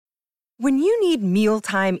When you need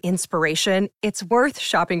mealtime inspiration, it's worth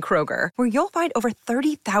shopping Kroger, where you'll find over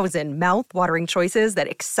 30,000 mouth-watering choices that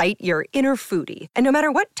excite your inner foodie. And no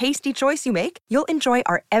matter what tasty choice you make, you'll enjoy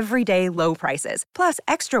our everyday low prices, plus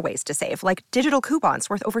extra ways to save, like digital coupons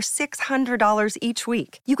worth over $600 each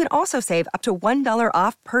week. You can also save up to $1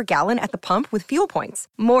 off per gallon at the pump with fuel points.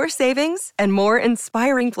 More savings and more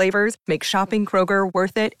inspiring flavors make shopping Kroger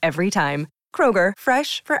worth it every time. Kroger,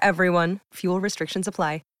 fresh for everyone. Fuel restrictions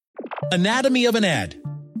apply. Anatomy of an ad.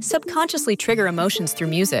 Subconsciously trigger emotions through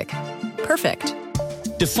music. Perfect.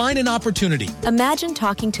 Define an opportunity. Imagine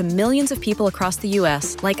talking to millions of people across the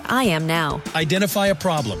U.S. like I am now. Identify a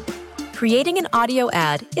problem. Creating an audio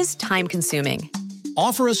ad is time-consuming.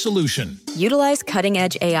 Offer a solution. Utilize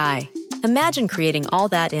cutting-edge AI. Imagine creating all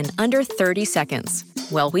that in under 30 seconds.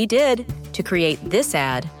 Well, we did to create this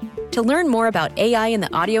ad. To learn more about AI in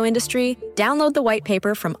the audio industry, download the white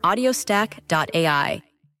paper from audiostack.ai.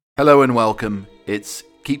 Hello and welcome. It's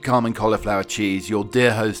Keep Calm and Cauliflower Cheese, your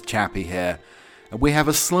dear host Chappie here. And we have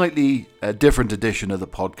a slightly different edition of the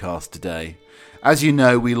podcast today. As you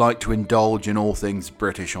know, we like to indulge in all things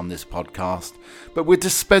British on this podcast, but we're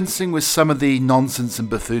dispensing with some of the nonsense and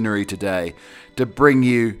buffoonery today to bring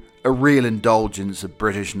you a real indulgence of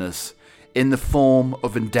Britishness in the form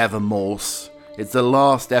of Endeavour Morse. It's the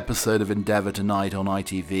last episode of Endeavour tonight on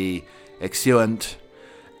ITV Exeunt,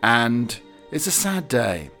 and it's a sad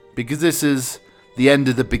day. Because this is the end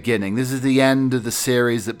of the beginning. This is the end of the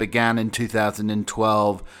series that began in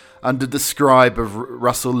 2012 under the scribe of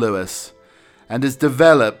Russell Lewis and has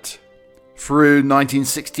developed through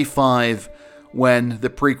 1965 when the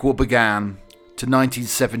prequel began to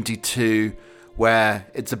 1972 where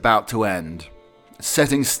it's about to end.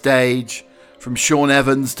 Setting stage from Sean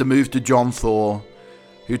Evans to move to John Thaw,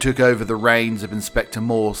 who took over the reins of Inspector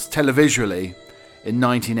Morse televisually in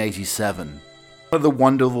 1987. One of the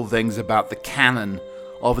wonderful things about the canon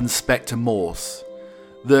of Inspector Morse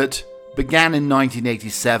that began in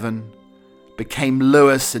 1987, became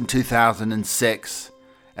Lewis in 2006,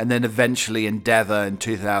 and then eventually Endeavour in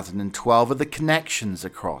 2012 are the connections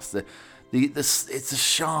across. It's the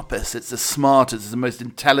sharpest, it's the smartest, it's the most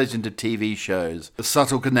intelligent of TV shows. The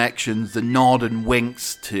subtle connections, the nod and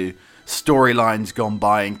winks to storylines gone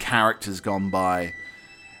by and characters gone by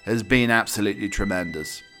has been absolutely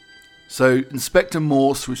tremendous. So, Inspector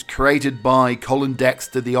Morse was created by Colin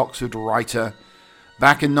Dexter, the Oxford writer,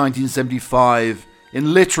 back in 1975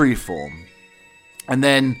 in literary form. And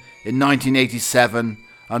then in 1987,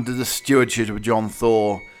 under the stewardship of John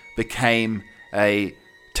Thaw, became a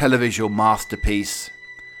televisual masterpiece,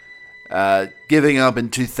 giving up in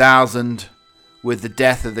 2000 with the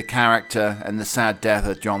death of the character and the sad death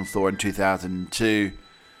of John Thaw in 2002,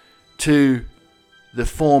 to the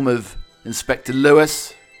form of Inspector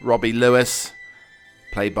Lewis, Robbie Lewis,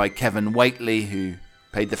 played by Kevin Whately, who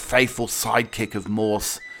played the faithful sidekick of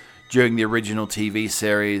Morse during the original TV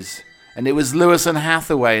series. And it was Lewis and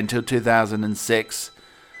Hathaway until 2006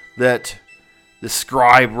 that the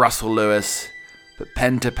scribe Russell Lewis put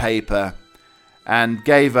pen to paper and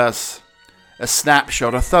gave us a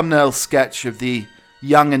snapshot, a thumbnail sketch of the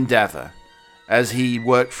young Endeavour as he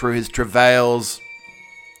worked through his travails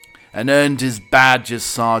and earned his badge as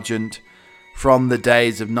sergeant from the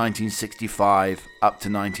days of 1965 up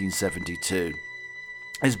to 1972.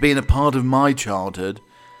 It's been a part of my childhood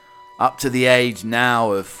up to the age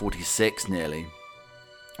now of 46 nearly,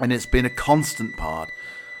 and it's been a constant part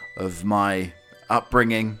of my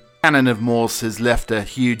upbringing. The canon of Morse has left a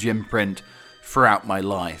huge imprint throughout my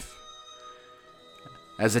life.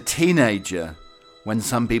 As a teenager, when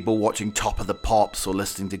some people were watching Top of the Pops or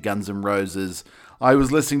listening to Guns N' Roses, I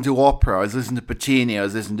was listening to opera, I was listening to Puccini, I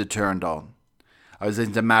was listening to Turned On. I was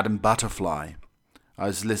listening to Madame Butterfly. I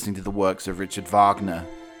was listening to the works of Richard Wagner.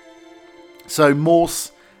 So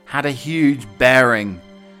Morse had a huge bearing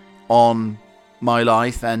on my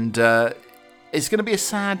life, and it's going to be a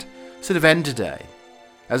sad sort of end today.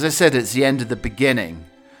 As I said, it's the end of the beginning,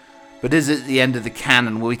 but is it the end of the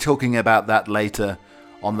canon? We'll be talking about that later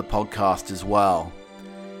on the podcast as well.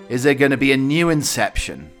 Is there going to be a new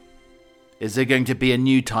Inception? Is there going to be a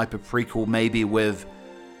new type of prequel, maybe with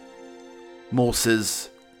Morse's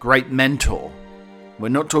great mentor? We're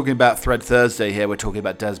not talking about Thread Thursday here, we're talking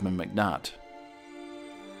about Desmond McNutt.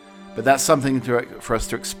 But that's something for us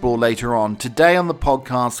to explore later on. Today on the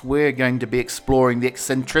podcast, we're going to be exploring the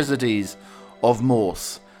eccentricities of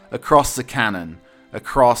Morse across the canon,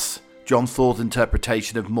 across John Thaw's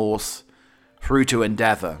interpretation of Morse, through to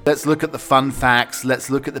Endeavour. Let's look at the fun facts, let's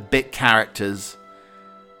look at the bit characters.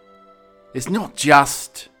 It's not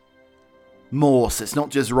just Morse, it's not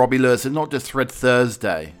just Robbie Lewis, it's not just Thread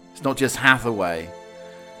Thursday, it's not just Hathaway.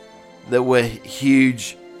 that were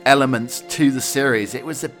huge elements to the series. It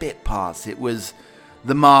was the bit parts, it was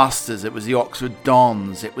the Masters, it was the Oxford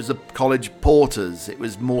Dons, it was the College Porters, it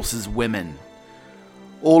was Morse's women.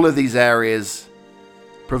 All of these areas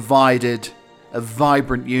provided a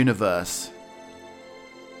vibrant universe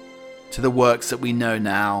to the works that we know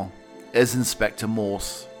now as Inspector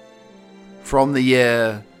Morse from the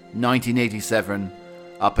year 1987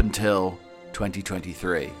 up until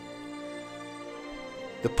 2023.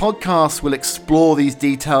 The podcast will explore these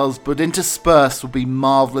details, but interspersed will be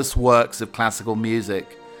marvellous works of classical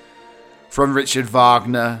music, from Richard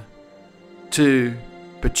Wagner to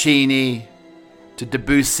Puccini to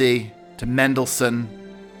Debussy to Mendelssohn,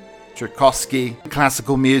 Tchaikovsky.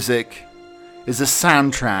 Classical music is a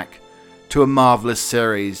soundtrack to a marvellous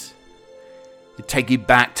series. It takes you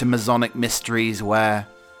back to Masonic Mysteries, where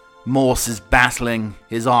Morse is battling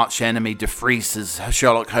his arch enemy De Vries as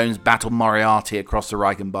Sherlock Holmes battled Moriarty across the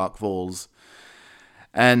Reichenbach Falls.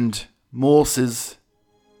 And Morse is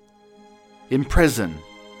in prison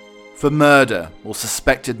for murder or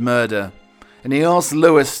suspected murder. And he asks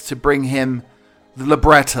Lewis to bring him the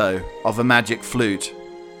libretto of A Magic Flute.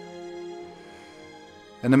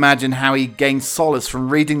 And imagine how he gained solace from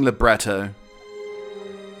reading libretto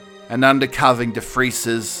and uncovering De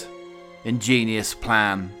Vries's ingenious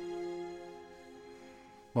plan,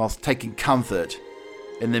 whilst taking comfort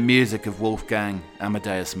in the music of Wolfgang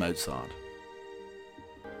Amadeus Mozart.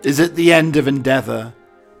 Is it the end of Endeavour?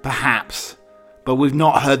 Perhaps, but we've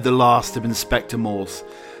not heard the last of Inspector Morse.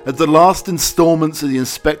 As the last instalments of the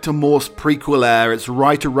Inspector Morse prequel air, its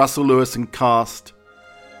writer Russell Lewis and cast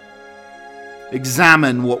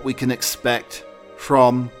examine what we can expect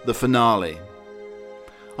from the finale.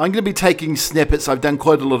 I'm going to be taking snippets. I've done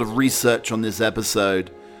quite a lot of research on this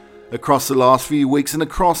episode across the last few weeks and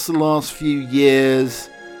across the last few years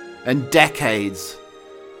and decades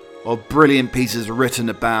of brilliant pieces written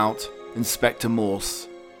about Inspector Morse.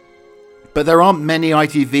 But there aren't many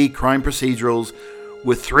ITV crime procedurals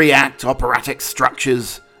with 3-act operatic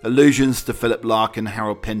structures, allusions to Philip Larkin,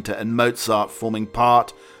 Harold Pinter and Mozart forming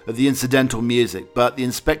part of the incidental music. But the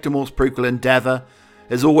Inspector Morse prequel Endeavour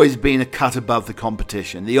has always been a cut above the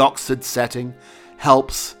competition. The Oxford setting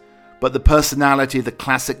helps, but the personality of the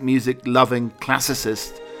classic music-loving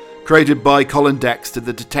classicist, created by Colin Dexter,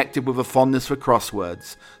 the detective with a fondness for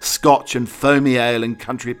crosswords, scotch and foamy ale in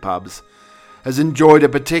country pubs, has enjoyed a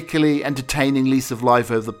particularly entertaining lease of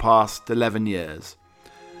life over the past 11 years.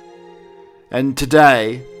 And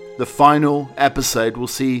today, the final episode will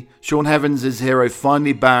see Sean Evans' hero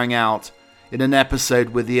finally bowing out in an episode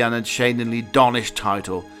with the unashamedly Donish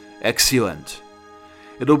title, Exeunt.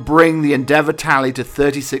 It'll bring the Endeavour tally to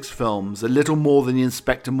 36 films, a little more than the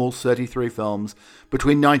Inspector Morse 33 films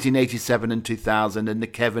between 1987 and 2000, and the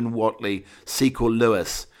Kevin Whatley sequel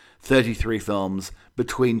Lewis 33 films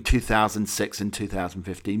between 2006 and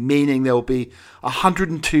 2015, meaning there will be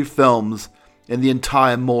 102 films in the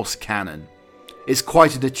entire Morse canon. It's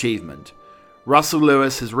quite an achievement. Russell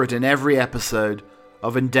Lewis has written every episode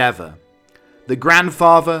of Endeavour. The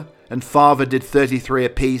grandfather and father did 33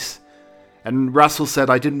 apiece, and Russell said,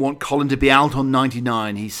 "I didn't want Colin to be out on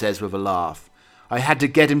 99, he says with a laugh. I had to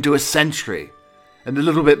get him to a century, and a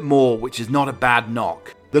little bit more, which is not a bad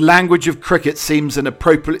knock." The language of cricket seems an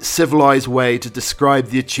appropriate civilised way to describe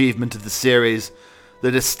the achievement of the series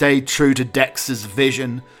that has stayed true to Dexter's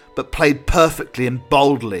vision, but played perfectly and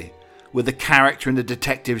boldly with the character in the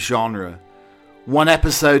detective genre. One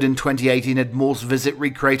episode in 2018 had Morse visit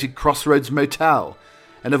recreated Crossroads Motel,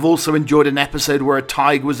 and have also enjoyed an episode where a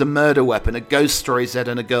tiger was a murder weapon, a ghost story set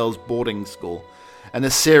in a girls' boarding school, and a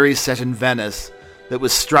series set in Venice that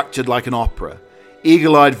was structured like an opera.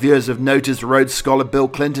 Eagle-eyed viewers have noticed Rhodes Scholar Bill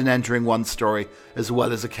Clinton entering one story, as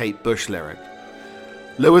well as a Kate Bush lyric.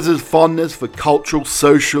 Lewis's fondness for cultural,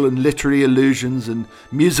 social and literary allusions and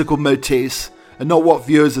musical motifs are not what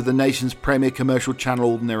viewers of the nation's premier commercial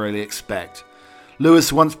channel ordinarily expect.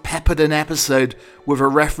 Lewis once peppered an episode with a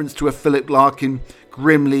reference to a Philip Larkin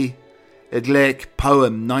grimly elegiac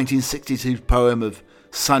poem, 1962 poem of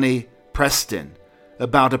Sonny Preston,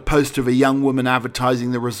 about a poster of a young woman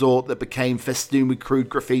advertising the resort that became festooned with crude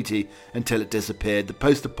graffiti until it disappeared. The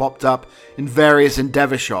poster popped up in various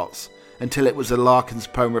Endeavour shots until it was a Larkin's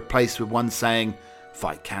poem replaced with one saying,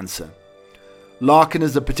 "Fight cancer." Larkin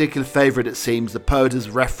is a particular favourite, it seems. The poet is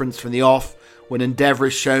referenced from the off when Endeavour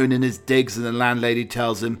is shown in his digs and the landlady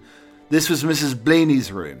tells him, "This was Mrs.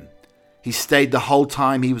 Bleeny's room. He stayed the whole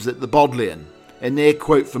time he was at the Bodleian." A near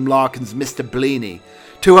quote from Larkin's Mr. Bleeny.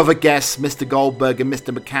 Two other guests, Mr. Goldberg and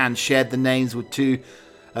Mr. McCann, shared the names with two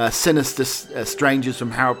sinister strangers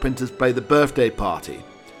from Harold Pinter's play The Birthday Party.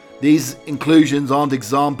 These inclusions aren't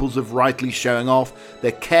examples of rightly showing off,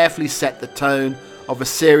 they carefully set the tone of a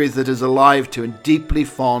series that is alive to and deeply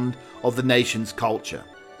fond of the nation's culture.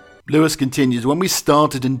 Lewis continues, when we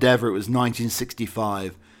started Endeavour it was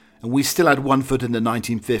 1965, and we still had one foot in the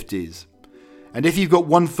 1950s. And if you've got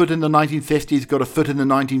one foot in the 1950s, got a foot in the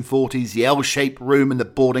 1940s, the L-shaped room and the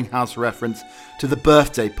boarding house reference to the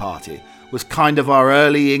birthday party was kind of our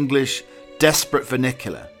early English desperate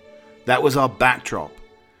vernacular. That was our backdrop.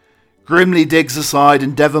 Grimly digs aside,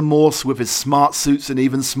 Endeavour Morse, with his smart suits and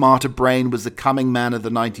even smarter brain, was the coming man of the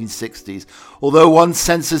 1960s. Although one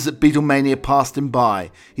senses that Beatlemania passed him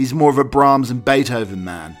by, he's more of a Brahms and Beethoven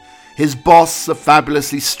man. His boss, a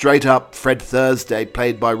fabulously straight-up Fred Thursday,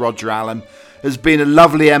 played by Roger Allam, has been a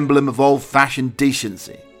lovely emblem of old-fashioned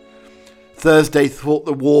decency. Thursday fought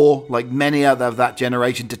the war, like many other of that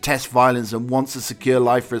generation, detests violence and wants a secure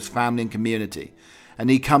life for his family and community. And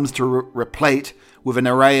he comes to replete with an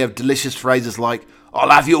array of delicious phrases like,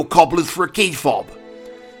 I'll have your cobblers for a key fob.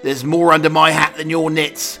 There's more under my hat than your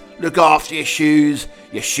knits. Look after your shoes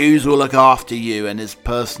will look after you, and his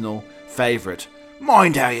personal favourite,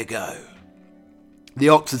 mind how you go. The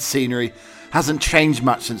Oxford scenery hasn't changed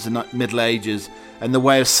much since the Middle Ages, and the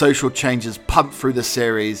way of social changes pumped through the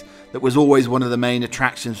series that was always one of the main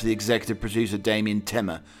attractions for the executive producer Damien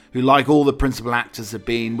Timmer, who, like all the principal actors, have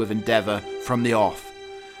been with Endeavour from the off.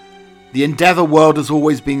 The Endeavour world has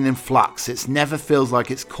always been in flux. It never feels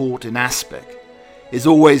like it's caught in aspic. It's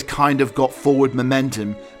always kind of got forward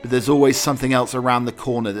momentum, but there's always something else around the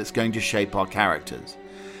corner that's going to shape our characters.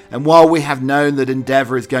 And while we have known that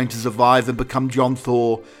Endeavour is going to survive and become John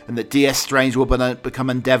Thor, and that DS Strange will become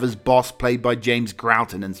Endeavour's boss, played by James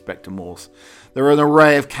Groughton, Inspector Morse, there are an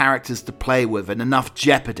array of characters to play with and enough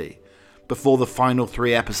jeopardy. Before the final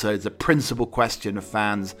 3 episodes, a principal question of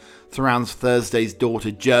fans surrounds Thursday's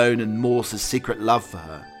daughter Joan and Morse's secret love for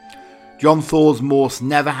her. John Thor's Morse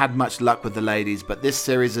never had much luck with the ladies, but this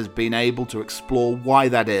series has been able to explore why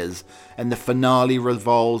that is, and the finale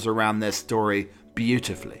revolves around their story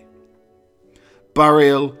beautifully.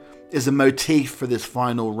 Burial is a motif for this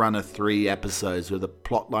final run of 3 episodes, with a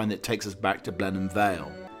plotline that takes us back to Blenheim Vale.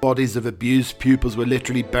 Bodies of abused pupils were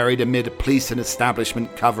literally buried amid a police and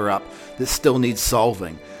establishment cover-up that still needs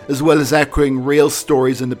solving. As well as echoing real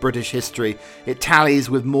stories in the British history, it tallies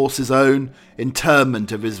with Morse's own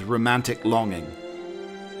interment of his romantic longing.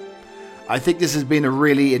 I think this has been a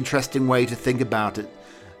really interesting way to think about it,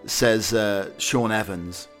 says Sean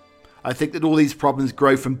Evans. I think that all these problems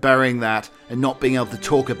grow from burying that and not being able to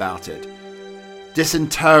talk about it.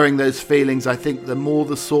 Disinterring those feelings, I think, the more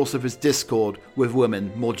the source of his discord with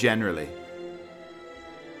women more generally.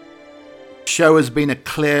 The show has been a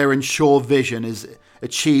clear and sure vision, is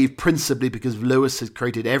achieved principally because Lewis has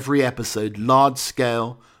created every episode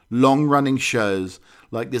large-scale, long-running shows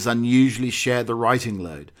like this unusually share the writing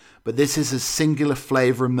load. But this is a singular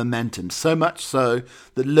flavour and momentum, so much so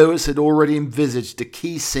that Lewis had already envisaged a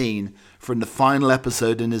key scene from the final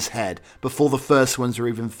episode in his head before the first ones were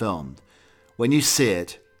even filmed. When you see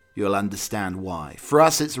it, you'll understand why. For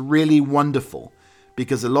us, it's really wonderful,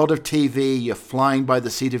 because a lot of TV, you're flying by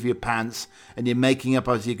the seat of your pants and you're making up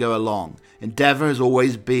as you go along. Endeavour has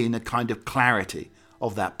always been a kind of clarity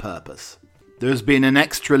of that purpose. There has been an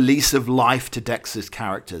extra lease of life to Dexter's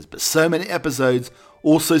characters, but so many episodes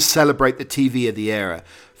also celebrate the TV of the era.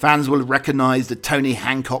 Fans will recognise the Tony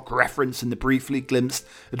Hancock reference in the briefly glimpsed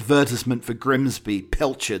advertisement for Grimsby,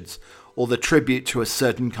 Pilchards, or the tribute to a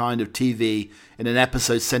certain kind of TV in an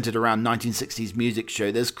episode centred around 1960s music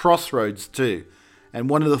show. There's Crossroads too, and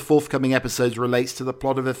one of the forthcoming episodes relates to the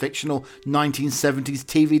plot of a fictional 1970s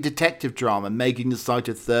TV detective drama, making the sight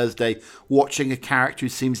of Thursday watching a character who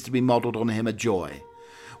seems to be modelled on him a joy.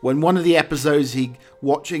 When one of the episodes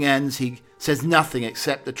watching ends, he says nothing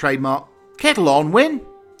except the trademark, "Kettle on, Win."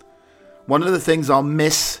 One of the things I'll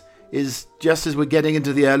miss is, just as we're getting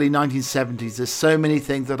into the early 1970s, there's so many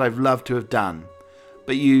things that I've loved to have done.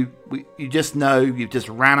 But you just know you've just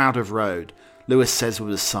ran out of road, Lewis says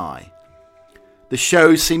with a sigh. The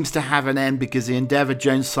show seems to have an end because the Endeavour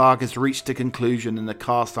Jones saga has reached a conclusion and the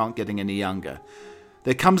cast aren't getting any younger.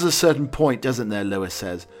 There comes a certain point, doesn't there, Lewis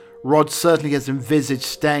says. Rod certainly has envisaged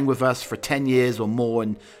staying with us for 10 years or more,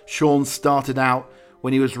 and Sean started out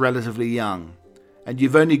when he was relatively young. And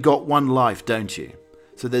you've only got one life, don't you?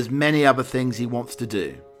 So there's many other things he wants to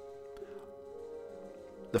do.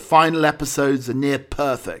 The final episodes are near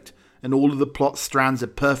perfect, and all of the plot strands are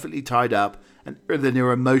perfectly tied up, and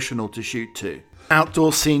they're emotional to shoot to. The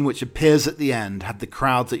outdoor scene which appears at the end had the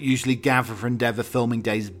crowds that usually gather for Endeavour filming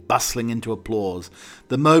days bustling into applause.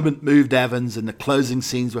 The moment moved Evans, and the closing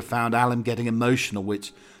scenes were found Allam getting emotional,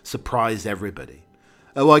 which surprised everybody.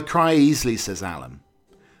 "Oh, I cry easily," says Alan.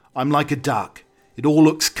 "I'm like a duck. It all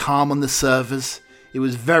looks calm on the surface. It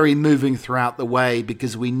was very moving throughout the way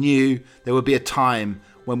because we knew there would be a time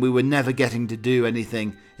when we were never getting to do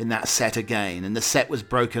anything in that set again, and the set was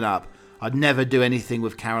broken up. I'd never do anything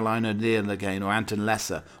with Caroline O'Neill again, or Anton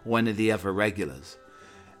Lesser, or any of the other regulars."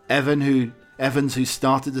 Evans, who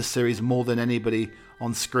started the series more than anybody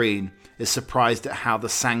on screen, is surprised at how the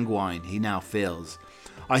sanguine he now feels.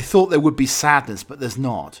 "I thought there would be sadness, but there's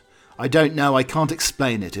not. I don't know, I can't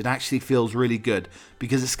explain it. It actually feels really good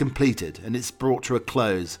because it's completed and it's brought to a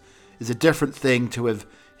close. It's a different thing to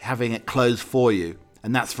having it close for you,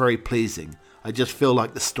 and that's very pleasing. I just feel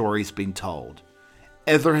like the story's been told.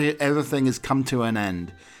 Everything has come to an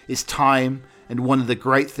end. It's time, and one of the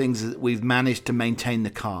great things is that we've managed to maintain the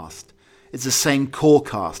cast. It's the same core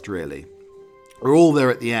cast, really. We're all there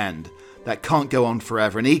at the end. That can't go on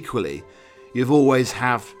forever, and equally, you've always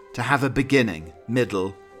have to have a beginning,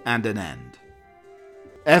 middle, and an end."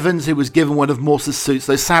 Evans, who was given one of Morse's suits,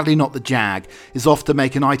 though sadly not the Jag, is off to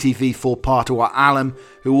make an ITV 4-parter, while Alan,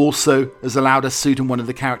 who also has allowed a suit in one of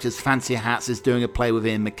the characters' fancier hats, is doing a play with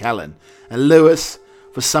Ian McKellen. And Lewis,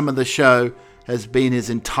 for some of the show, has been his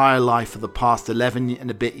entire life for the past 11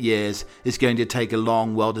 and a bit years, is going to take a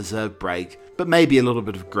long, well-deserved break, but maybe a little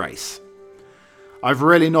bit of grace. I'm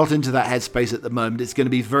really not into that headspace at the moment. It's going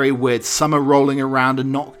to be very weird. Summer rolling around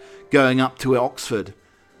and not going up to Oxford.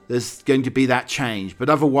 There's going to be that change. But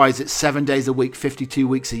otherwise, it's 7 days a week, 52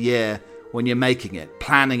 weeks a year when you're making it,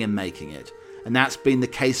 planning and making it. And that's been the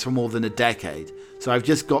case for more than a decade. So I've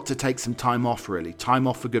just got to take some time off, really. Time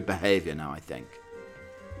off for good behaviour now, I think.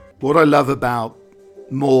 What I love about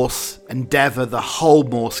Morse, Endeavour, the whole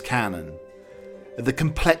Morse canon, are the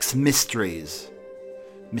complex mysteries.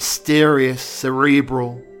 Mysterious,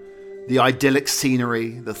 cerebral, the idyllic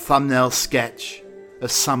scenery, the thumbnail sketch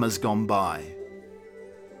of summers gone by.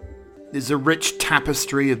 There's a rich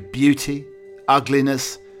tapestry of beauty,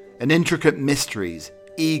 ugliness, and intricate mysteries,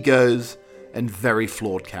 egos, and very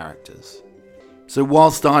flawed characters. So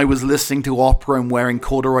whilst I was listening to opera and wearing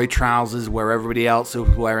corduroy trousers where everybody else was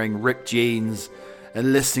wearing ripped jeans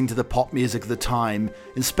and listening to the pop music of the time,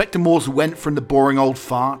 Inspector Morse went from the boring old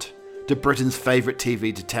fart to Britain's favourite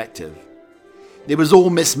TV detective. It was all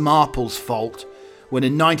Miss Marple's fault when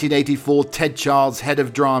in 1984 Ted Childs, head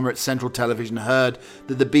of drama at Central Television, heard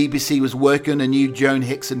that the BBC was working on a new Joan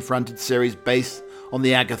Hickson-fronted series based on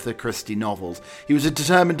the Agatha Christie novels. He was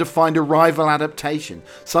determined to find a rival adaptation,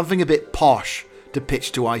 something a bit posh, to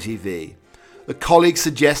pitch to ITV. A colleague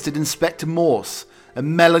suggested Inspector Morse, a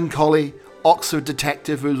melancholy Oxford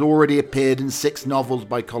detective who has already appeared in 6 novels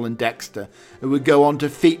by Colin Dexter and would go on to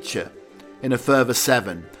feature in a further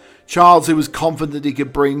 7. Charles, who was confident that he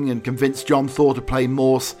could bring and convince John Thaw to play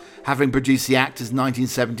Morse, having produced the actor's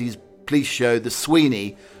 1970s police show The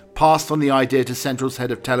Sweeney, passed on the idea to Central's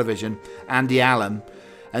head of television, Andy Allen,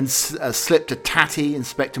 and slipped a tatty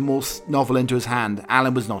Inspector Morse novel into his hand.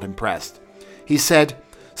 Allen was not impressed. He said,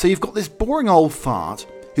 "So you've got this boring old fart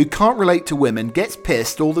who can't relate to women, gets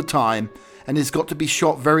pissed all the time, and has got to be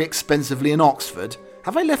shot very expensively in Oxford.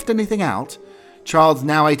 Have I left anything out?" Charles,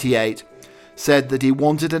 now 88, said that he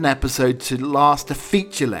wanted an episode to last a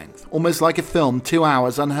feature length, almost like a film, 2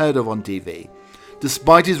 hours, unheard of on TV.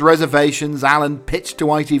 Despite his reservations, Allen pitched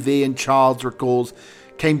to ITV, and Charles recalls,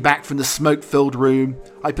 came back from the smoke-filled room.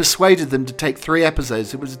 "I persuaded them to take 3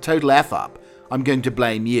 episodes. It was a total F-up. I'm going to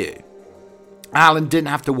blame you." Allen didn't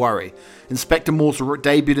have to worry. Inspector Morse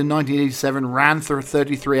debuted in 1987, ran for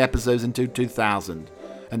 33 episodes until 2000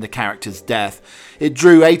 and the character's death. It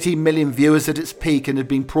drew 18 million viewers at its peak and had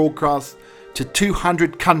been broadcast to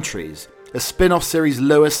 200 countries. A spin-off series,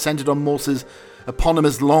 Lewis, centered on Morse's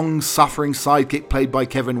eponymous long-suffering sidekick played by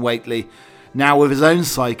Kevin Whately, now with his own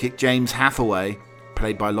sidekick James Hathaway,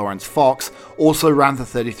 played by Lawrence Fox, also ran for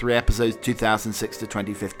 33 episodes 2006 to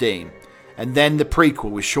 2015. And then the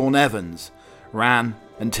prequel with Sean Evans ran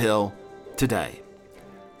until today.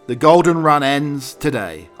 The golden run ends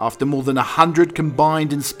today. After more than 100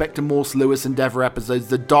 combined Inspector Morse Lewis Endeavour episodes,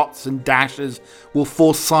 the dots and dashes will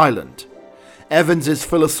fall silent. Evans is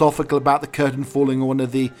philosophical about the curtain falling on one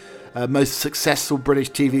of the most successful British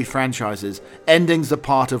TV franchises. Endings are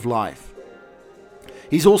part of life.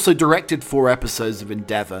 He's also directed 4 episodes of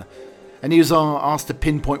Endeavour, and he was asked to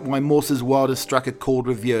pinpoint why Morse's world has struck a chord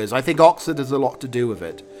with viewers. I think Oxford has a lot to do with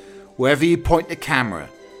it. Wherever you point the camera,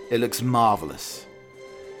 it looks marvellous.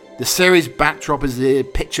 The series backdrop is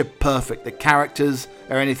picture perfect. The characters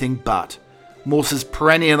are anything but. Morse is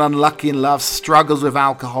perennial unlucky in love, struggles with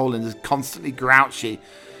alcohol, and is constantly grouchy,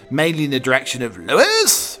 mainly in the direction of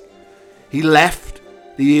Lewis. He left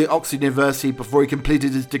the Oxford University before he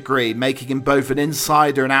completed his degree, making him both an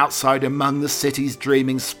insider and outsider among the city's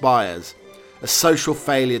dreaming spires. A social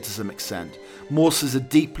failure to some extent. Morse is a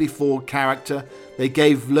deeply flawed character. They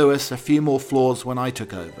gave Lewis a few more flaws when I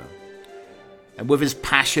took over. And with his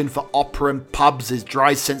passion for opera and pubs, his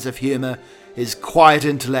dry sense of humour, his quiet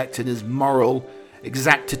intellect and his moral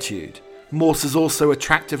exactitude, Morse is also an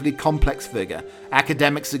attractively complex figure.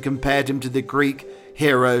 Academics have compared him to the Greek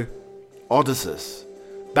hero Odysseus.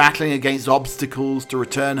 Battling against obstacles to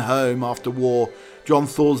return home after war, John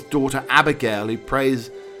Thor's daughter Abigail, who plays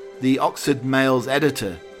the Oxford Mail's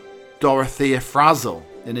editor, Dorothea Frazel,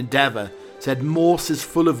 in Endeavour, said Morse is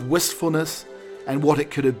full of wistfulness and what it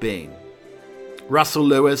could have been. Russell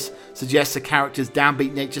Lewis suggests the character's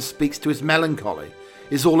downbeat nature speaks to his melancholy.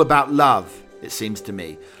 It's all about love, it seems to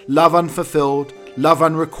me. Love unfulfilled, love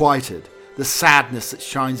unrequited, the sadness that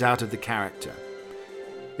shines out of the character.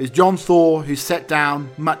 It was John Thor who set down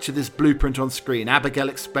much of this blueprint on screen. Abigail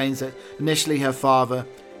explains that initially her father,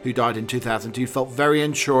 who died in 2002, felt very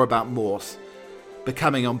unsure about Morse.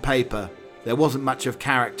 Becoming on paper, there wasn't much of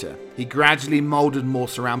character. He gradually moulded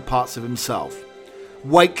Morse around parts of himself.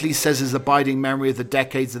 Whately says his abiding memory of the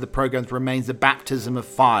decades of the programmes remains the baptism of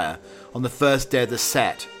fire on the first day of the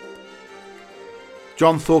set.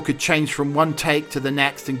 John Thor could change from one take to the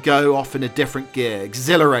next and go off in a different gear.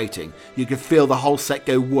 Exhilarating. You could feel the whole set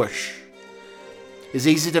go whoosh. It's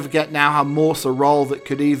easy to forget now how Morse, a role that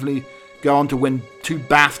could easily go on to win 2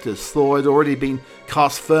 BAFTAs. Thor had already been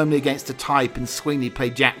cast firmly against a type and Sweeney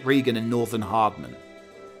played Jack Regan in Northern Hardman.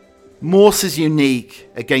 Morse is unique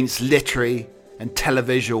against literary and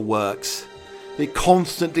televisual works. It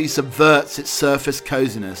constantly subverts its surface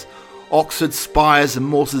coziness. Oxford spires and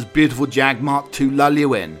Morse's beautiful Jag Mark II lull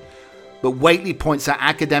you in. But Whately points out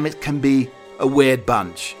academics can be a weird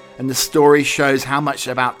bunch, and the story shows how much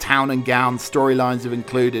about town and gown storylines have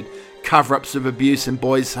included cover-ups of abuse in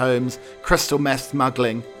boys' homes, crystal meth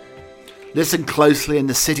smuggling. Listen closely and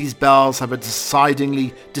the city's bells have a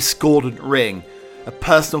decidedly discordant ring. A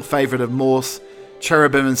personal favourite of Morse,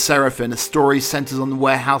 Cherubim and Seraphim, a story centres on the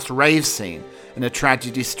warehouse rave scene and a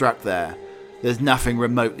tragedy struck there. There's nothing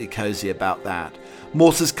remotely cosy about that.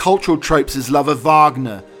 Morse's cultural tropes is love of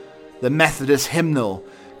Wagner, the Methodist hymnal,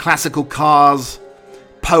 classical cars,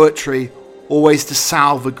 poetry, always to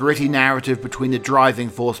salve a gritty narrative between the driving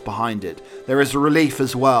force behind it. There is a relief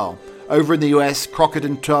as well. Over in the US, Crockett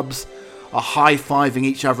and Tubbs are high-fiving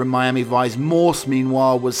each other in Miami Vice. Morse,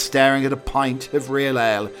 meanwhile, was staring at a pint of real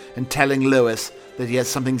ale and telling Lewis that he has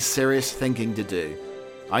something serious thinking to do.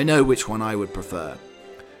 I know which one I would prefer.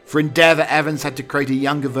 For Endeavour, Evans had to create a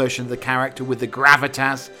younger version of the character with the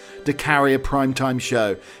gravitas to carry a primetime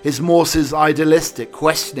show. His Morse is idealistic,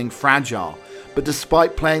 questioning, fragile. But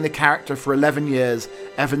despite playing the character for 11 years,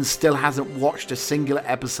 Evans still hasn't watched a singular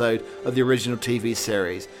episode of the original TV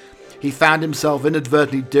series. He found himself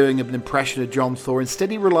inadvertently doing an impression of John Thor.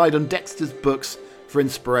 Instead, he relied on Dexter's books for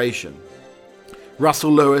inspiration.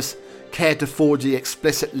 Russell Lewis cared to forge the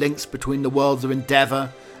explicit links between the worlds of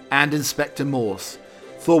Endeavour and Inspector Morse.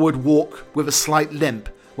 Thor would walk with a slight limp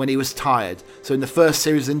when he was tired, so in the first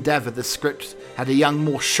series of Endeavour, the script had a young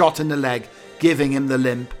Morse shot in the leg, giving him the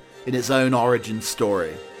limp in its own origin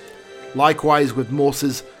story. Likewise with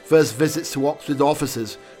Morse's first visits to Oxford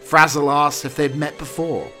officers, Frazel asks if they'd met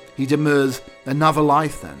before. He demurs, another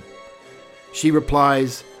life then. She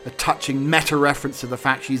replies, a touching meta-reference to the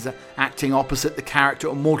fact she's acting opposite the character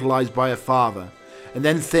immortalised by her father. And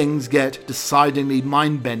then things get decidedly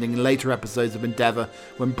mind-bending in later episodes of Endeavour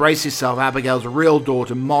when, brace yourself, Abigail's real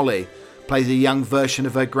daughter Molly plays a young version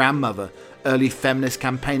of her grandmother, early feminist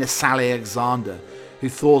campaigner Sally Alexander, who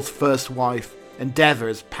Thor's first wife. Endeavour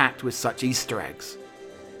is packed with such Easter eggs.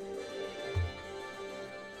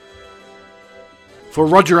 For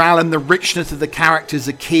Roger Allen, the richness of the characters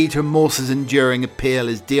are key to Morse's enduring appeal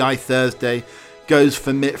as D.I. Thursday goes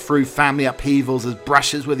through family upheavals as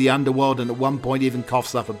brushes with the underworld and at one point even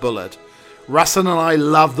coughs up a bullet. Russell and I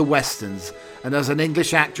love the westerns, and as an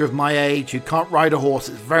English actor of my age who can't ride a horse,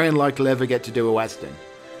 it's very unlikely I'll ever get to do a western.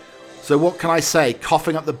 So what can I say?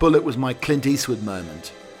 Coughing up the bullet was my Clint Eastwood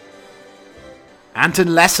moment.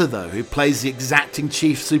 Anton Lesser, though, who plays the exacting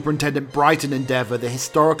Chief Superintendent Bright in Endeavour, the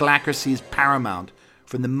historical accuracy is paramount,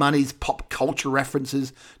 from the money's pop culture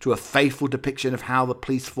references to a faithful depiction of how the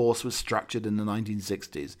police force was structured in the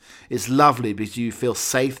 1960s. It's lovely because you feel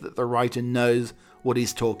safe that the writer knows what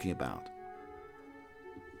he's talking about.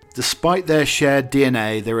 Despite their shared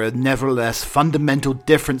DNA, there are nevertheless fundamental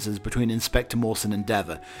differences between Inspector Morse and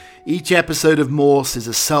Endeavour. Each episode of Morse is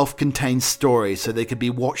a self-contained story, so they could be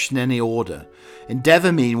watched in any order.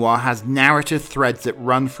 Endeavour, meanwhile, has narrative threads that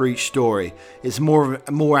run for each story. It's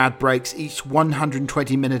more ad breaks. Each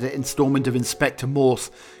 120-minute installment of Inspector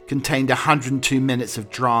Morse contained 102 minutes of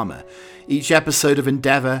drama. Each episode of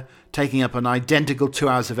Endeavour, taking up an identical 2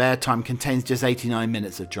 hours of airtime, contains just 89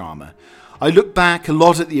 minutes of drama. I look back a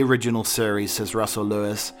lot at the original series, says Russell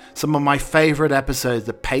Lewis. Some of my favourite episodes,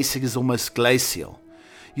 the pacing is almost glacial.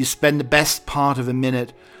 You spend the best part of a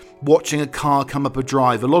minute watching a car come up a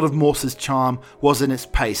drive. A lot of Morse's charm was in its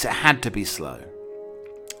pace. It had to be slow.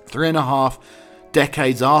 3.5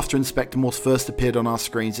 decades after Inspector Morse first appeared on our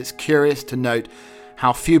screens, it's curious to note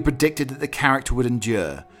how few predicted that the character would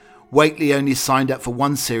endure. Whately only signed up for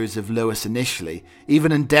one series of Lewis initially.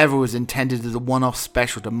 Even Endeavour was intended as a one-off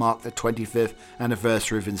special to mark the 25th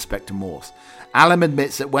anniversary of Inspector Morse. Allen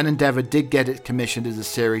admits that when Endeavour did get it commissioned as a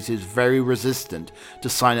series, he was very resistant to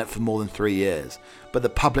sign up for more than 3 years. But the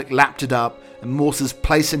public lapped it up, and Morse's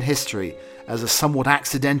place in history as a somewhat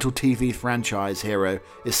accidental TV franchise hero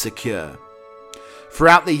is secure.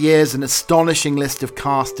 Throughout the years, an astonishing list of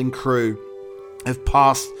cast and crew have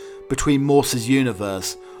passed between Morse's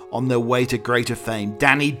universe on their way to greater fame.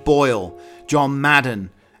 Danny Boyle, John Madden,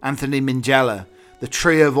 Anthony Minghella, the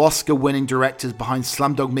trio of Oscar-winning directors behind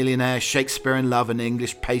Slumdog Millionaire, Shakespeare in Love and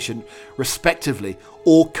English Patient, respectively,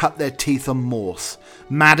 all cut their teeth on Morse.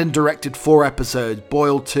 Madden directed 4 episodes,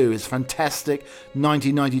 Boyle 2, his fantastic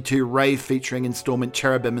 1992 rave featuring installment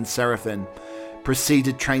Cherubim and Seraphim,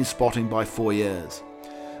 preceded Trainspotting by 4 years.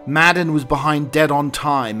 Madden was behind Dead on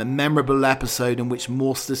Time, a memorable episode in which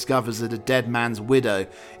Morse discovers that a dead man's widow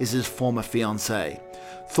is his former fiancée.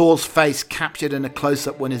 Thor's face captured in a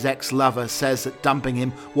close-up when his ex-lover says that dumping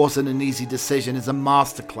him wasn't an easy decision is a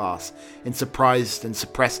masterclass in surprised and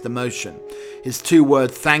suppressed emotion. His 2-word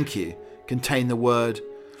thank you contain the world.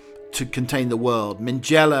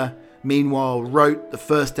 Minghella, meanwhile, wrote the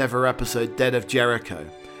first ever episode, Dead of Jericho.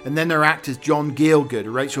 And then there are actors John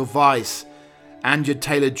Gielgud, Rachel Weisz, Anya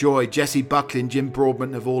Taylor-Joy, Jessie Buckley and Jim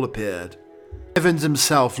Broadbent have all appeared. Evans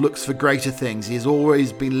himself looks for greater things. He has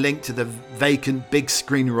always been linked to the vacant big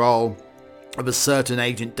screen role of a certain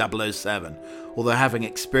Agent 007. Although having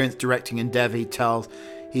experience directing Endeavour, he tells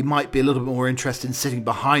he might be a little bit more interested in sitting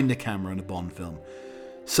behind the camera in a Bond film.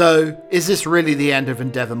 So, is this really the end of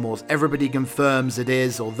Endeavour Morse? Everybody confirms it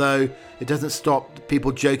is, although it doesn't stop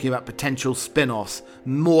people joking about potential spin-offs.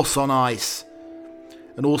 Morse on Ice.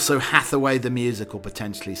 And also Hathaway the musical,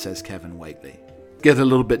 potentially, says Kevin Whately. Get a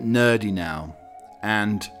little bit nerdy now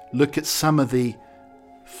and look at some of the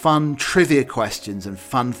fun trivia questions and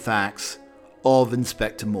fun facts of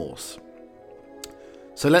Inspector Morse.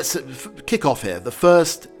 So let's kick off here. The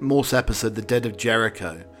first Morse episode, The Dead of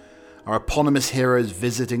Jericho, our eponymous heroes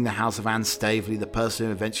visiting the house of Anne Stavely, the person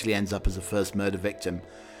who eventually ends up as the first murder victim.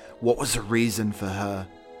 What was the reason for her,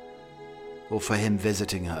 or for him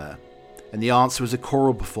visiting her? And the answer was a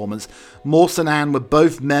choral performance. Morse and Anne were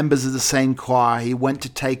both members of the same choir. He went to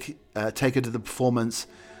take her to the performance.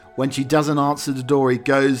 When she doesn't answer the door, he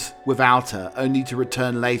goes without her, only to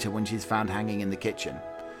return later when she's found hanging in the kitchen.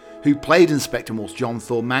 Who played Inspector Morse? John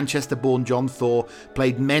Thor. Manchester-born John Thor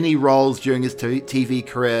played many roles during his TV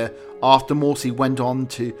career. After Morse, he went on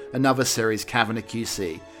to another series, Kavanagh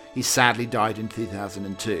QC. He sadly died in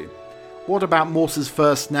 2002. What about Morse's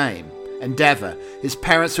first name? Endeavour. His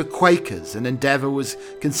parents were Quakers, and Endeavour was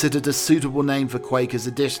considered a suitable name for Quakers.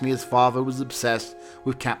 Additionally, his father was obsessed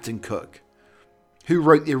with Captain Cook. Who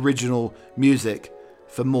wrote the original music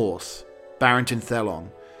for Morse? Barrington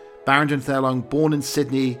Thellong. Barrington Thellong, born in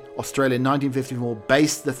Sydney, Australia in 1954,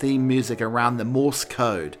 based the theme music around the Morse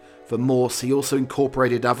code. For Morse, he also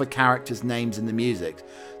incorporated other characters' names in the music.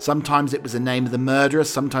 Sometimes it was the name of the murderer,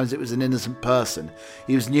 sometimes it was an innocent person.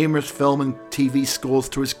 He has numerous film and TV scores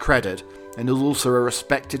to his credit, and is also a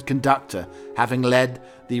respected conductor, having led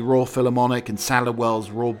the Royal Philharmonic and Sadler Wells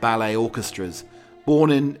Royal Ballet Orchestras. Born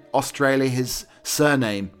in Australia, his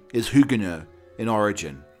surname is Huguenot in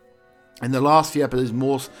origin. In the last few episodes,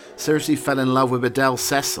 Morse seriously fell in love with Adele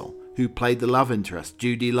Cecil, who played the love interest,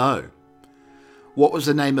 Judy Lowe. What was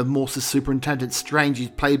the name of Morse's Superintendent Strange? He's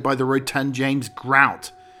played by the rotund James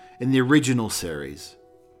Grout in the original series.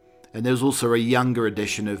 And there was also a younger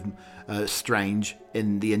edition of Strange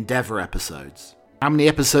in the Endeavour episodes. How many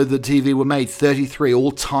episodes of the TV were made? 33,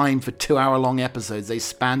 all timed for 2-hour-long episodes. They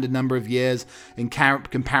spanned a number of years, and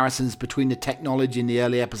comparisons between the technology in the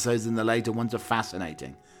early episodes and the later ones are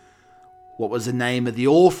fascinating. What was the name of the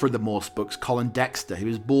author of the Morse books? Colin Dexter. He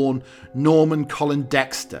was born Norman Colin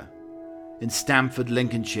Dexter in Stamford,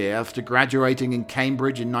 Lincolnshire. After graduating in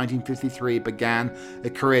Cambridge in 1953, he began a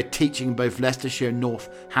career teaching in both Leicestershire and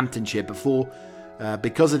Northamptonshire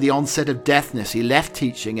because of the onset of deafness, he left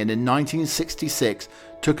teaching and in 1966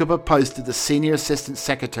 took up a post as the Senior Assistant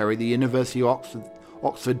Secretary of the University of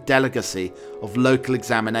Oxford Delegacy of Local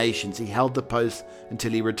Examinations. He held the post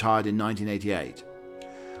until he retired in 1988.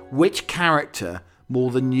 Which character,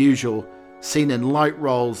 more than usual, seen in light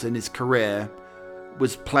roles in his career,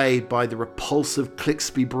 was played by the repulsive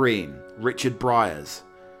Clixby Breen, Richard Briers?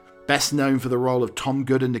 Best known for the role of Tom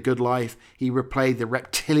Good in The Good Life, he replayed the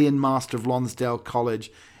reptilian master of Lonsdale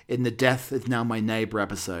College in the Death Is Now My Neighbour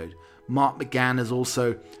episode. Mark McGann is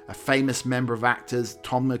also a famous member of actors.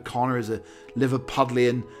 Tom O'Connor is a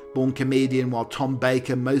Liverpudlian-born comedian, while Tom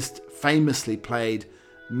Baker most famously played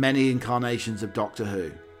many incarnations of Doctor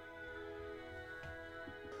Who.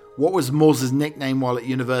 What was Morse's nickname while at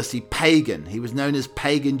university? Pagan. He was known as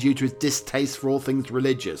Pagan due to his distaste for all things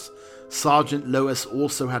religious. Sergeant Lewis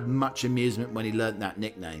also had much amusement when he learnt that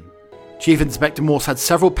nickname. Chief Inspector Morse had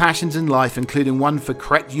several passions in life, including one for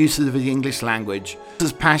correct uses of the English language.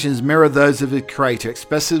 His passions mirror those of his creator,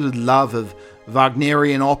 expressive with love of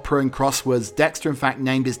Wagnerian opera and crosswords. Dexter in fact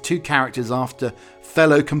named his two characters after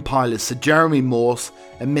fellow compilers, Sir Jeremy Morse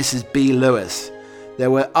and Mrs. B. Lewis.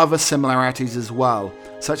 There were other similarities as well,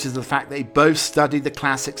 such as the fact they both studied the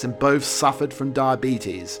classics and both suffered from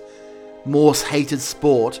diabetes. Morse hated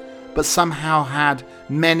sport, but somehow had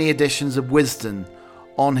many editions of Wisden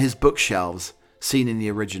on his bookshelves, seen in the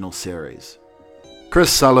original series.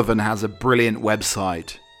 Chris Sullivan has a brilliant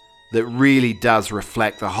website that really does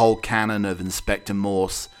reflect the whole canon of Inspector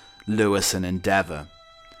Morse, Lewis and Endeavour.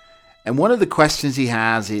 And one of the questions he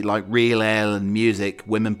has, like real ale and music,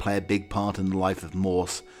 women play a big part in the life of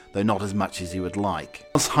Morse, though not as much as he would like.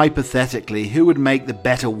 Hypothetically, who would make the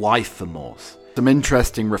better wife for Morse? Some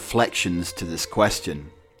interesting reflections to this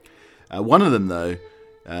question. One of them, though,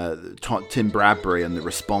 Tim Bradbury, and the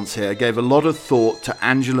response here, gave a lot of thought to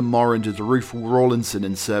Angela Moran as Ruth Rawlinson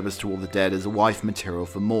in Service to All the Dead as a wife material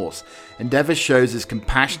for Morse. Endeavour shows his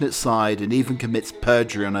compassionate side and even commits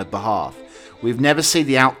perjury on her behalf. We've never seen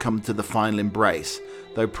the outcome to the final embrace,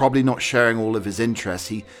 though probably not sharing all of his interests.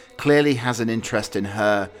 He clearly has an interest in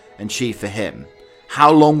her and she for him.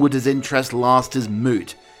 How long would his interest last is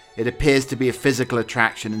moot. It appears to be a physical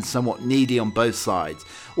attraction and somewhat needy on both sides.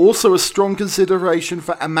 Also a strong consideration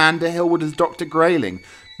for Amanda Hillwood as Dr. Grayling.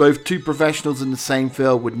 Both two professionals in the same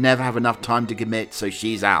field would never have enough time to commit, so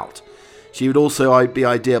she's out. She would also be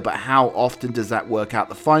ideal, but how often does that work out?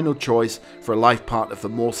 The final choice for a life partner for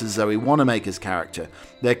Morse is Zoe Wanamaker's character.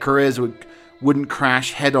 Their careers wouldn't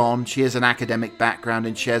crash head on. She has an academic background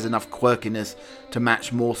and shares enough quirkiness to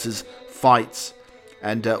match Morse's fights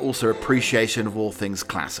and also appreciation of all things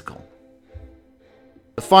classical.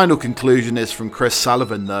 The final conclusion is from Chris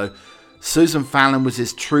Sullivan, though. Susan Fallon was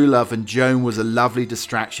his true love and Joan was a lovely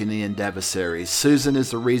distraction in the Endeavour series. Susan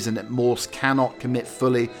is the reason that Morse cannot commit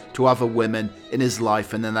fully to other women in his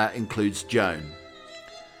life, and then that includes Joan.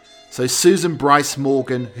 So Susan Bryce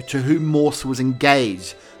Morgan, to whom Morse was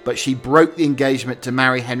engaged, but she broke the engagement to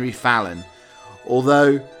marry Henry Fallon,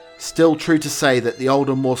 although still true to say that the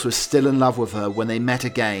older Morse was still in love with her when they met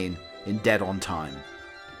again in Dead on Time.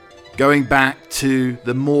 Going back to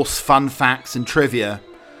the Morse fun facts and trivia,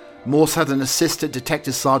 Morse had an assistant,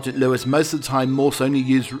 Detective Sergeant Lewis. Most of the time Morse only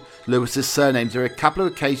used Lewis's surnames. There are a couple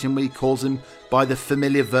of occasions when he calls him by the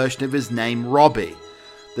familiar version of his name, Robbie.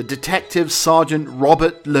 The Detective Sergeant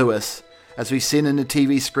Robert Lewis, as we've seen in the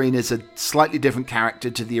TV screen, is a slightly different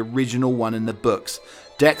character to the original one in the books.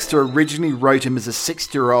 Dexter originally wrote him as a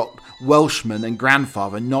 60-year-old Welshman and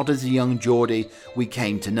grandfather, not as a young Geordie we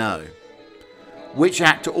came to know. Which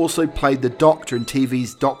actor also played the Doctor in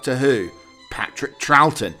TV's Doctor Who? Patrick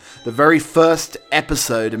Troughton. The very first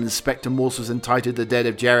episode of Inspector Morse was entitled The Dead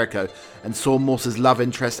of Jericho and saw Morse's love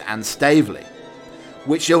interest Anne Stavely.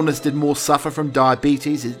 Which illness did Morse suffer from?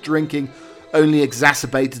 Diabetes. His drinking only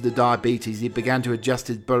exacerbated the diabetes. He began to adjust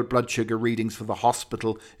his blood sugar readings for the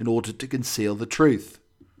hospital in order to conceal the truth.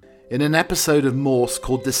 In an episode of Morse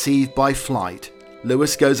called Deceived by Flight,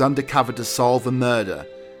 Lewis goes undercover to solve a murder.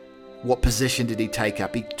 What position did he take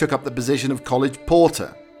up? He took up the position of college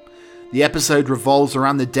porter. The episode revolves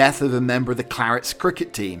around the death of a member of the Clarets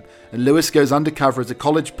cricket team, and Lewis goes undercover as a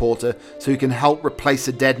college porter so he can help replace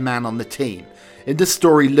a dead man on the team. In the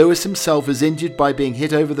story, Lewis himself is injured by being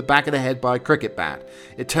hit over the back of the head by a cricket bat.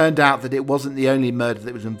 It turned out that it wasn't the only murder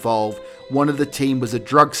that was involved. One of the team was a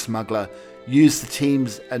drug smuggler, used the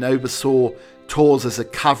teams and oversaw tours as a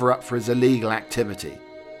cover-up for his illegal activity.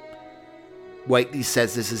 Whately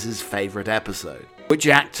says this is his favourite episode. Which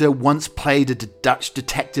actor once played a Dutch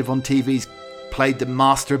detective on TV played the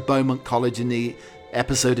Master of Beaumont College in the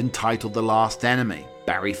episode entitled The Last Enemy?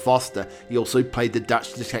 Barry Foster. He also played the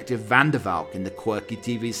Dutch detective Van der Valk in the quirky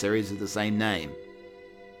TV series of the same name.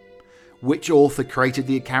 Which author created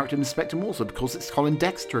the character of Inspector Morse? Because it's Colin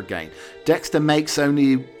Dexter again. Dexter makes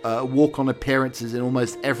only walk-on appearances in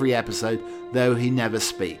almost every episode, though he never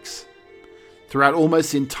speaks. Throughout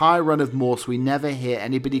almost the entire run of Morse, we never hear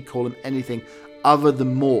anybody call him anything other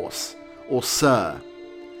than Morse or Sir.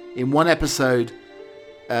 In one episode,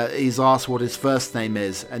 he's asked what his first name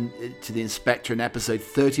is, and to the inspector in episode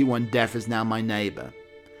 31, Death is Now My Neighbour,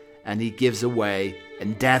 and he gives away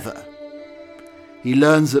Endeavour. He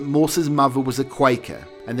learns that Morse's mother was a Quaker,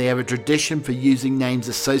 and they have a tradition for using names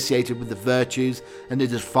associated with the virtues, and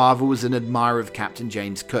that his father was an admirer of Captain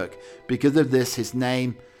James Cook. Because of this, his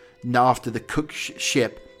name after the Cook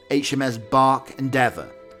ship HMS Bark Endeavour.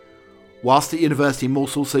 Whilst at university,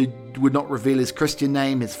 Morse also would not reveal his Christian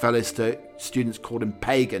name. His fellow students called him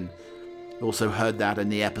Pagan. You also heard that in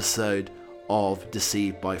the episode of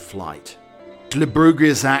Deceived by Flight.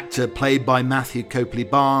 Lugubrious actor played by Matthew Copley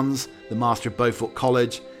Barnes, the Master of Beaufort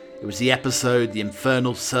College. It was the episode The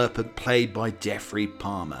Infernal Serpent, played by Jeffrey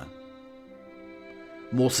Palmer.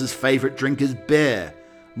 Morse's favourite drink is beer.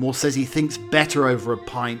 Morse says he thinks better over a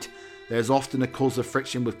pint. There is often a cause of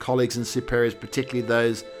friction with colleagues and superiors, particularly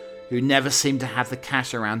those who never seem to have the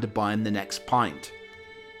cash around to buy him the next pint.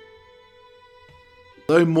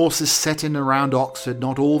 Though Morse is set in around Oxford,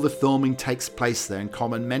 not all the filming takes place there. In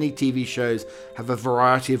common, many TV shows have a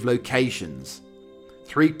variety of locations.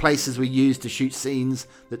 3 places were used to shoot scenes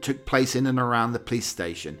that took place in and around the police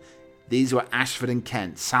station. These were Ashford and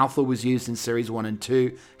Kent. Southall was used in Series 1 and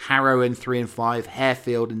 2, Harrow in 3 and 5,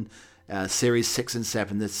 Harefield in Series 6 and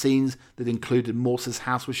 7. The scenes that included Morse's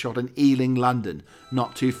house were shot in Ealing, London,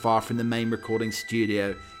 not too far from the main recording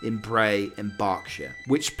studio in Bray in Berkshire.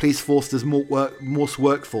 Which police force does Morse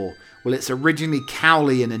work for? Well, it's originally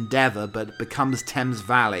Cowley in Endeavour, but it becomes Thames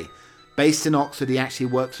Valley. Based in Oxford, he actually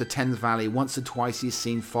works for Thames Valley. Once or twice he's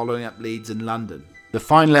seen following up leads in London. The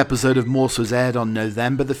final episode of Morse was aired on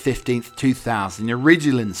November the 15th, 2000. The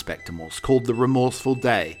original Inspector Morse, called The Remorseful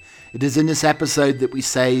Day. It is in this episode that we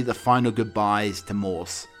say the final goodbyes to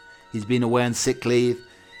Morse. He's been away on sick leave.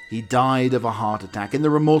 He died of a heart attack. In The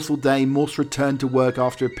Remorseful Day, Morse returned to work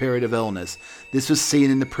after a period of illness. This was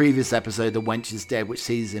seen in the previous episode, The Wench is Dead, which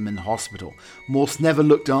sees him in hospital. Morse never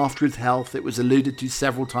looked after his health. It was alluded to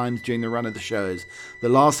several times during the run of the shows. The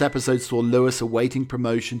last episode saw Lewis awaiting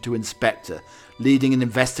promotion to inspector, leading an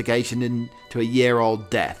investigation into a year-old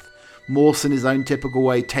death. Morse, in his own typical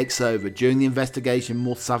way, takes over. During the investigation,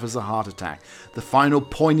 Morse suffers a heart attack. The final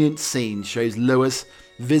poignant scene shows Lewis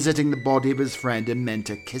visiting the body of his friend and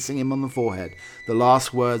mentor, kissing him on the forehead. The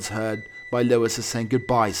last words heard by Lewis are saying,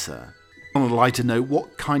 "Goodbye, sir." On a lighter note,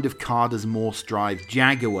 what kind of car does Morse drive?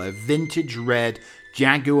 Jaguar, vintage red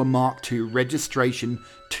Jaguar Mark II, registration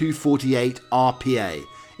 248 RPA.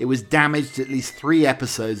 It was damaged at least 3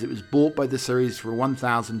 episodes. It was bought by the series for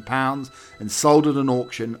 £1,000 and sold at an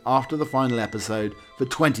auction after the final episode for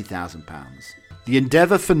 £20,000. The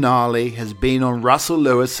Endeavour finale has been on Russell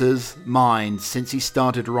Lewis's mind since he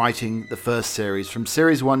started writing the first series. From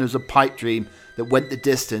Series 1, it was a pipe dream that went the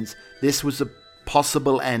distance. This was a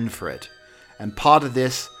possible end for it. And part of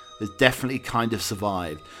this has definitely kind of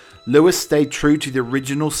survived. Lewis stayed true to the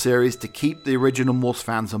original series to keep the original Morse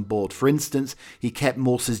fans on board. For instance, he kept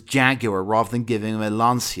Morse's Jaguar rather than giving him a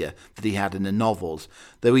Lancia that he had in the novels,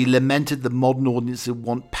 though he lamented the modern audience would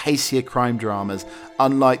want pacier crime dramas,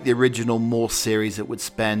 unlike the original Morse series that would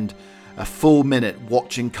spend a full minute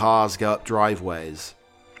watching cars go up driveways.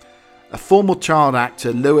 A former child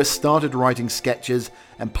actor, Lewis started writing sketches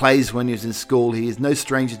and plays when he was in school. He is no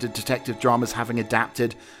stranger to detective dramas, having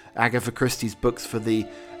adapted Agatha Christie's books for the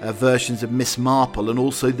versions of Miss Marple and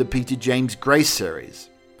also the Peter James Grace series.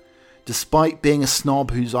 Despite being a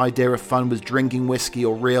snob whose idea of fun was drinking whiskey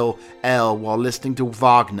or real ale while listening to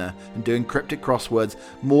Wagner and doing cryptic crosswords,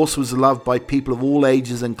 Morse was loved by people of all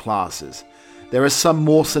ages and classes. There are some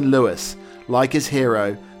Morse and Lewis, like his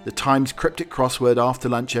hero, the Times cryptic crossword after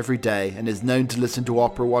lunch every day, and is known to listen to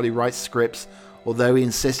opera while he writes scripts, although he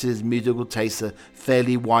insisted his musical tastes are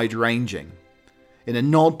fairly wide-ranging. In a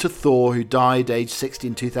nod to Thor, who died aged 60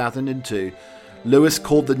 in 2002, Lewis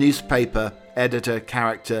called the newspaper editor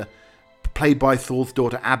character, played by Thor's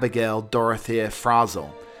daughter Abigail, Dorothea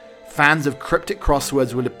Frazel. Fans of cryptic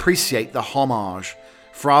crosswords will appreciate the homage.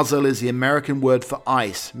 Frazel is the American word for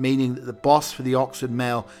ice, meaning that the boss for the Oxford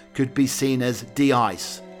Mail could be seen as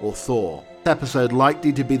D-Ice or Thor. This episode,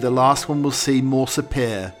 likely to be the last one we'll see Morse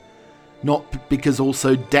appear, not because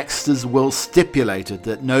also Dexter's will stipulated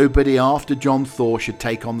that nobody after John Thor should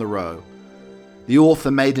take on the role. The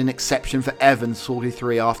author made an exception for Evans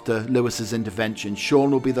 43 after Lewis's intervention.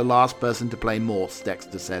 Sean will be the last person to play Morse,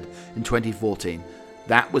 Dexter said in 2014.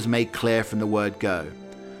 That was made clear from the word go.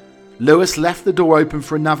 Lewis left the door open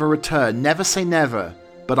for another return. Never say never,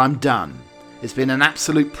 but I'm done. It's been an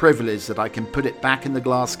absolute privilege that I can put it back in the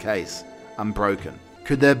glass case, unbroken.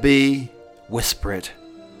 Could there be, whisper it,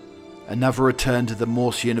 another return to the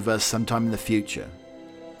Morse universe sometime in the future?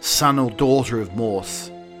 Son or daughter of Morse?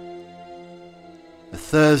 A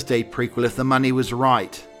Thursday prequel if the money was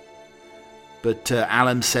right. But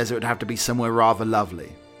Alan says it would have to be somewhere rather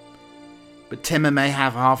lovely. But Timmer may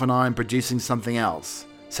have half an eye on producing something else,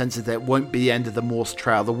 since that it won't be the end of the Morse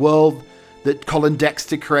trail. The world that Colin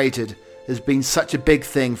Dexter created has been such a big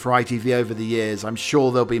thing for ITV over the years. I'm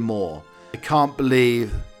sure there'll be more. I can't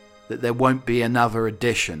believe that there won't be another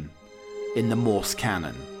edition in the Morse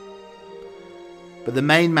canon. But the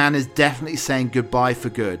main man is definitely saying goodbye for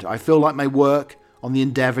good. I feel like my work on the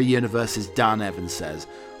Endeavour universe is done, Evans says.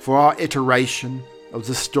 For our iteration of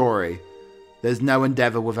the story, there's no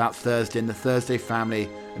Endeavour without Thursday and the Thursday family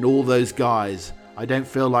and all those guys. I don't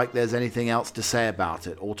feel like there's anything else to say about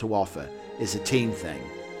it or to offer. It's a team thing.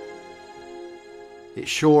 It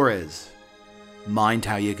sure is. Mind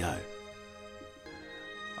how you go.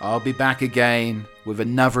 I'll be back again with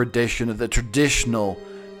another edition of the traditional,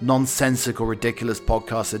 nonsensical, ridiculous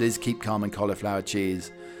podcast that is Keep Calm and Cauliflower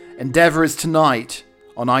Cheese. Endeavour is tonight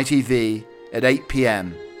on ITV at 8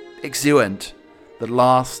 p.m. Exeunt, the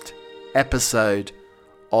last episode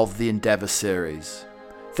of the Endeavour series.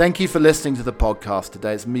 Thank you for listening to the podcast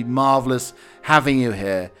today. It's been marvellous having you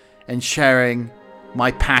here and sharing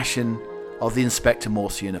my passion of the Inspector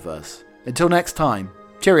Morse universe. Until next time,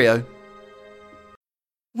 cheerio.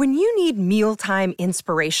 When you need mealtime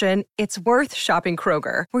inspiration, it's worth shopping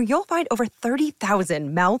Kroger, where you'll find over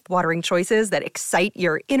 30,000 mouth-watering choices that excite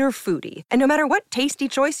your inner foodie. And no matter what tasty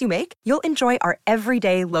choice you make, you'll enjoy our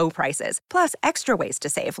everyday low prices, plus extra ways to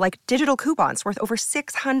save, like digital coupons worth over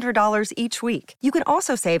 $600 each week. You can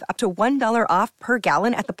also save up to $1 off per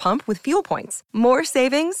gallon at the pump with fuel points. More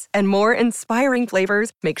savings and more inspiring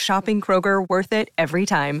flavors make shopping Kroger worth it every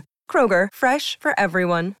time. Kroger, fresh for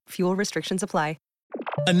everyone. Fuel restrictions apply.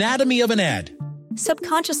 Anatomy of an ad.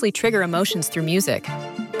 Subconsciously trigger emotions through music.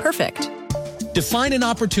 Perfect. Define an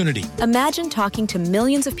opportunity. Imagine talking to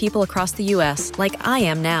millions of people across the U.S. like I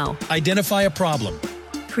am now. Identify a problem.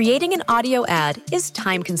 Creating an audio ad is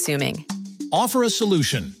time-consuming. Offer a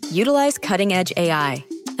solution. Utilize cutting-edge AI.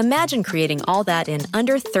 Imagine creating all that in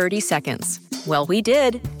under 30 seconds. Well, we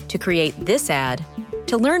did to create this ad.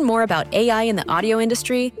 To learn more about AI in the audio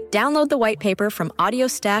industry, download the white paper from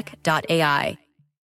audiostack.ai.